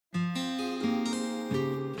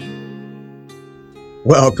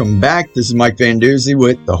Welcome back. This is Mike Van Doozy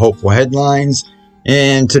with the Hopeful Headlines.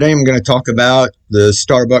 And today I'm going to talk about the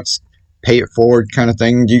Starbucks pay it forward kind of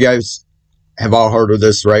thing. You guys have all heard of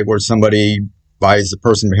this, right? Where somebody buys the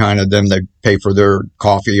person behind them, they pay for their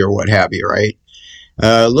coffee or what have you, right?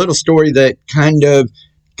 A little story that kind of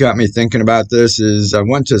got me thinking about this is I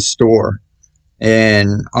went to a store, and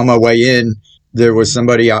on my way in, there was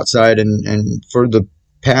somebody outside, and for the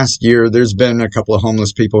past year, there's been a couple of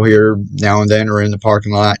homeless people here now and then or in the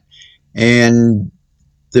parking lot. And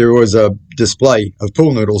there was a display of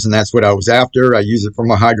pool noodles, and that's what I was after. I use it for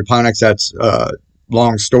my hydroponics. That's a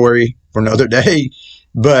long story for another day.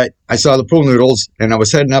 But I saw the pool noodles, and I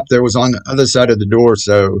was heading up there. It was on the other side of the door.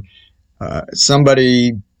 So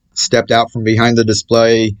somebody stepped out from behind the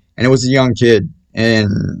display, and it was a young kid.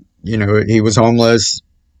 And, he was homeless,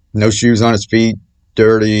 no shoes on his feet,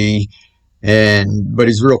 dirty. But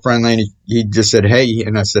he's real friendly, and he just said, "Hey,"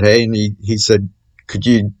 and I said, "Hey," and he said, "Could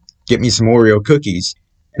you get me some Oreo cookies?"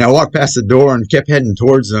 And I walked past the door and kept heading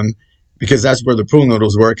towards him because that's where the pool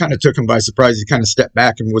noodles were. It kind of took him by surprise. He kind of stepped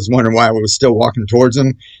back and was wondering why I was still walking towards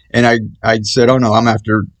him. And I said, "Oh no, I'm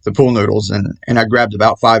after the pool noodles." And I grabbed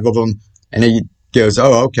about 5 of them, and he goes,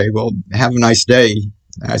 "Oh, okay, well, have a nice day."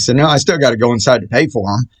 And I said, "No, I still got to go inside to pay for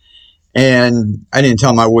them." And I didn't tell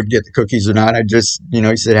him I would get the cookies or not. I just,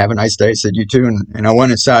 he said, "Have a nice day." I said, "You too." And I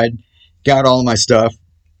went inside, got all of my stuff.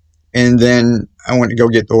 And then I went to go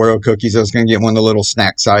get the Oreo cookies. I was going to get one of the little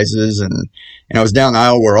snack sizes. And I was down the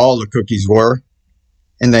aisle where all the cookies were.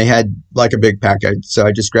 And they had like a big pack. So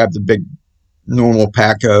I just grabbed the big normal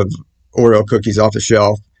pack of Oreo cookies off the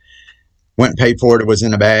shelf. Went and paid for it. It was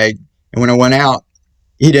in a bag. And when I went out,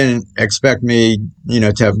 he didn't expect me,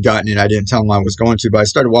 to have gotten it. I didn't tell him I was going to, but I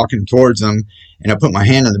started walking towards him, and I put my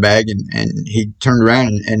hand in the bag, and he turned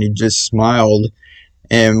around and he just smiled.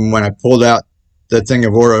 And when I pulled out the thing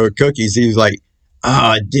of Oreo cookies, he was like,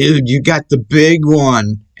 "Ah, dude, you got the big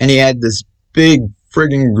one." And he had this big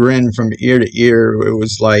friggin' grin from ear to ear. It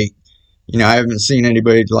was like, I haven't seen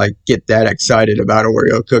anybody like get that excited about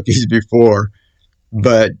Oreo cookies before,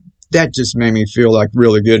 but that just made me feel like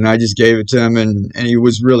really good. And I just gave it to him, and he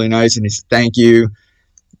was really nice, and he said, "Thank you."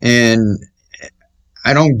 And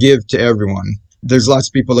I don't give to everyone. There's lots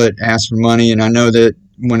of people that ask for money. And I know that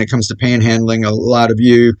when it comes to panhandling,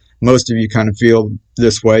 most of you kind of feel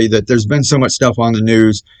this way, that there's been so much stuff on the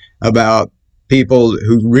news about people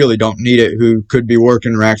who really don't need it, who could be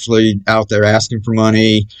working, or actually out there asking for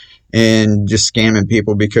money and just scamming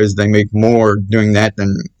people because they make more doing that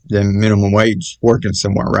than minimum wage working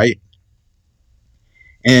somewhere, right?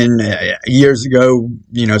 And years ago,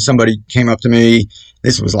 somebody came up to me,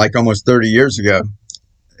 this was like almost 30 years ago,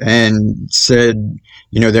 and said,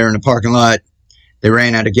 they're in the parking lot, they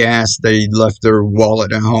ran out of gas, they left their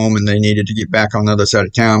wallet at home, and they needed to get back on the other side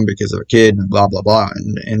of town because of a kid, and blah, blah, blah.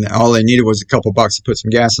 And all they needed was a couple bucks to put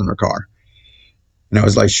some gas in their car. And I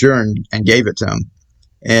was like, sure, and gave it to them.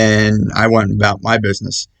 And I went about my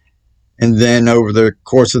business. And then over the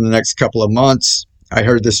course of the next couple of months, I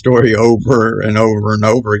heard this story over and over and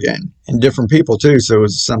over again, and different people too. So it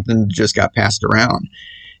was something that just got passed around.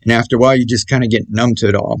 And after a while, you just kind of get numb to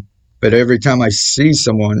it all. But every time I see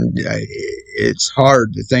someone, it's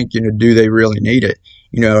hard to think, do they really need it?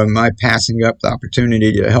 Am I passing up the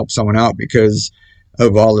opportunity to help someone out because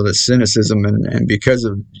of all of the cynicism and because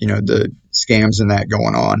of, the scams and that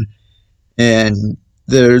going on? And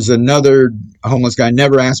there's another homeless guy,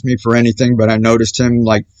 never asked me for anything, but I noticed him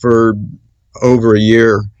like for over a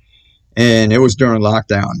year, and it was during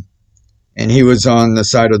lockdown. And he was on the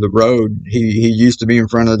side of the road. He used to be in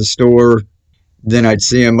front of the store. Then I'd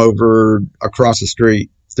see him over across the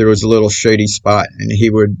street. There was a little shady spot, and he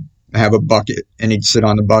would have a bucket, and he'd sit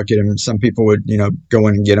on the bucket, and some people would, go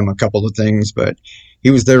in and get him a couple of things, but he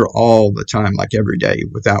was there all the time, like every day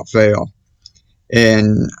without fail.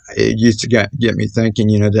 And it used to get me thinking,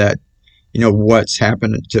 that, what's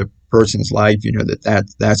happened to a person's life,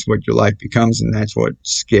 that's what your life becomes. And that's what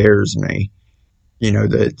scares me,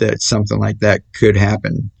 that something like that could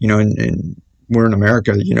happen, and we're in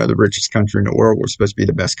America, the richest country in the world. We're supposed to be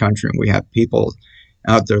the best country, and we have people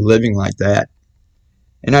out there living like that.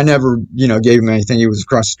 And I never, gave him anything. He was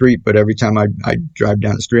across the street, but every time I'd drive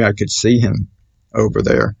down the street, I could see him over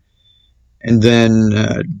there. And then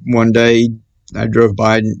one day I drove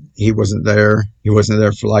by and he wasn't there. He wasn't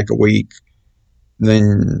there for like a week.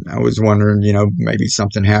 Then I was wondering, maybe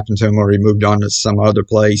something happened to him or he moved on to some other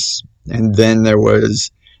place. And then there was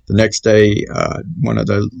the next day, one of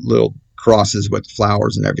the little crosses with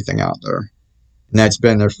flowers and everything out there. And that's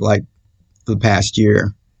been there for like the past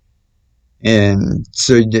year. And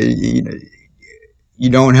so, you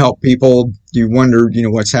don't help people. You wonder,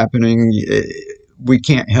 what's happening we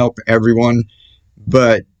can't help everyone,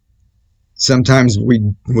 but sometimes we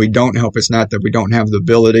don't help. It's not that we don't have the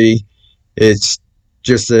ability. It's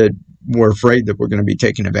just that we're afraid that we're going to be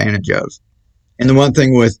taken advantage of. And the one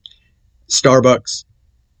thing with Starbucks,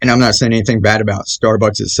 and I'm not saying anything bad about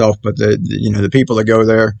Starbucks itself, but the people that go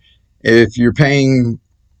there, if you're paying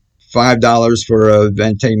 $5 for a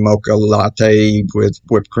venti mocha latte with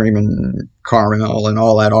whipped cream and caramel and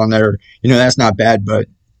all that on there, that's not bad. But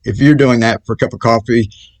if you're doing that for a cup of coffee,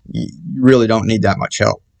 you really don't need that much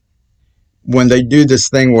help. When they do this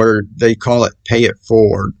thing where they call it pay it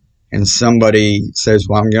forward, and somebody says,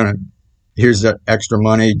 well, here's the extra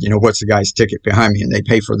money, what's the guy's ticket behind me? And they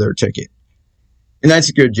pay for their ticket. And that's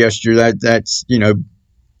a good gesture. That's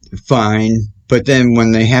fine. But then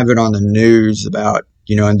when they have it on the news about,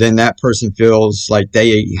 and then that person feels like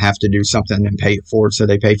they have to do something and pay it forward. So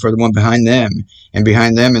they pay for the one behind them and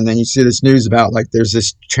behind them. And then you see this news about like, there's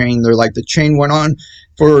this chain. They're like, the chain went on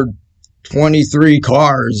for 23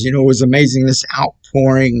 cars. It was amazing. This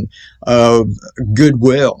outpouring of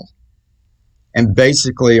goodwill. And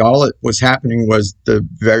basically all it was happening was the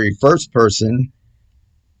very first person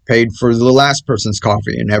paid for the last person's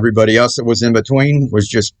coffee, and everybody else that was in between was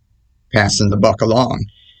just passing the buck along.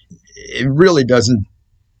 It really doesn't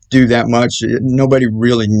do that much. Nobody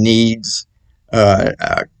really needs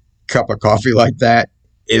a cup of coffee like that.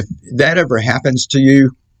 If that ever happens to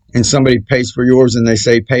you and somebody pays for yours and they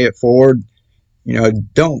say pay it forward,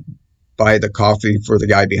 don't buy the coffee for the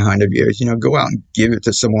guy behind of you. Go out and give it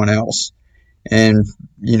to someone else. And,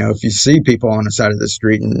 if you see people on the side of the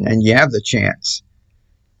street and you have the chance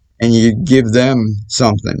and you give them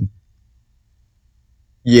something,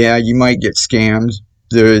 yeah, you might get scammed.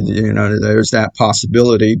 There's that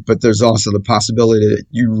possibility, but there's also the possibility that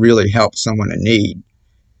you really help someone in need.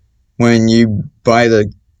 When you buy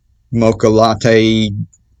the mocha latte,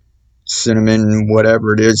 cinnamon,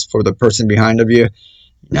 whatever it is for the person behind of you,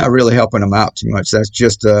 you're not really helping them out too much. That's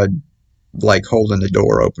just like holding the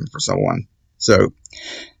door open for someone. So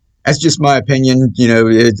that's just my opinion.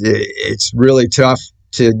 It's really tough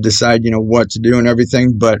to decide, what to do and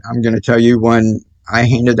everything. But I'm going to tell you, when I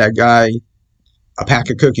handed that guy a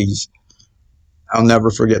pack of cookies, I'll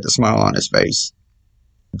never forget the smile on his face.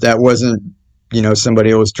 That wasn't,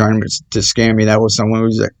 somebody who was trying to scam me. That was someone who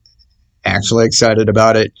was actually excited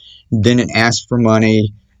about it, didn't ask for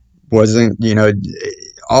money, wasn't,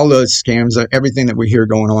 all those scams, everything that we hear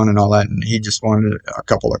going on and all that. And he just wanted a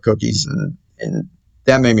couple of cookies, and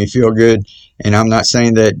that made me feel good. And I'm not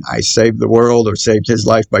saying that I saved the world or saved his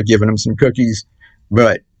life by giving him some cookies,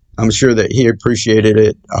 but I'm sure that he appreciated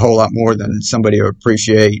it a whole lot more than somebody would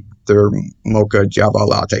appreciate their mocha java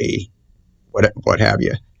latte, what have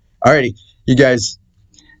you. Alrighty, you guys,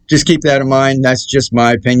 just keep that in mind. That's just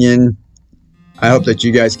my opinion. I hope that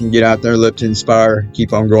you guys can get out there, live to inspire,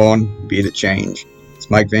 keep on growing, be the change.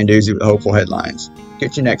 It's Mike Van Duzy with Hopeful Headlines.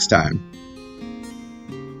 Catch you next time.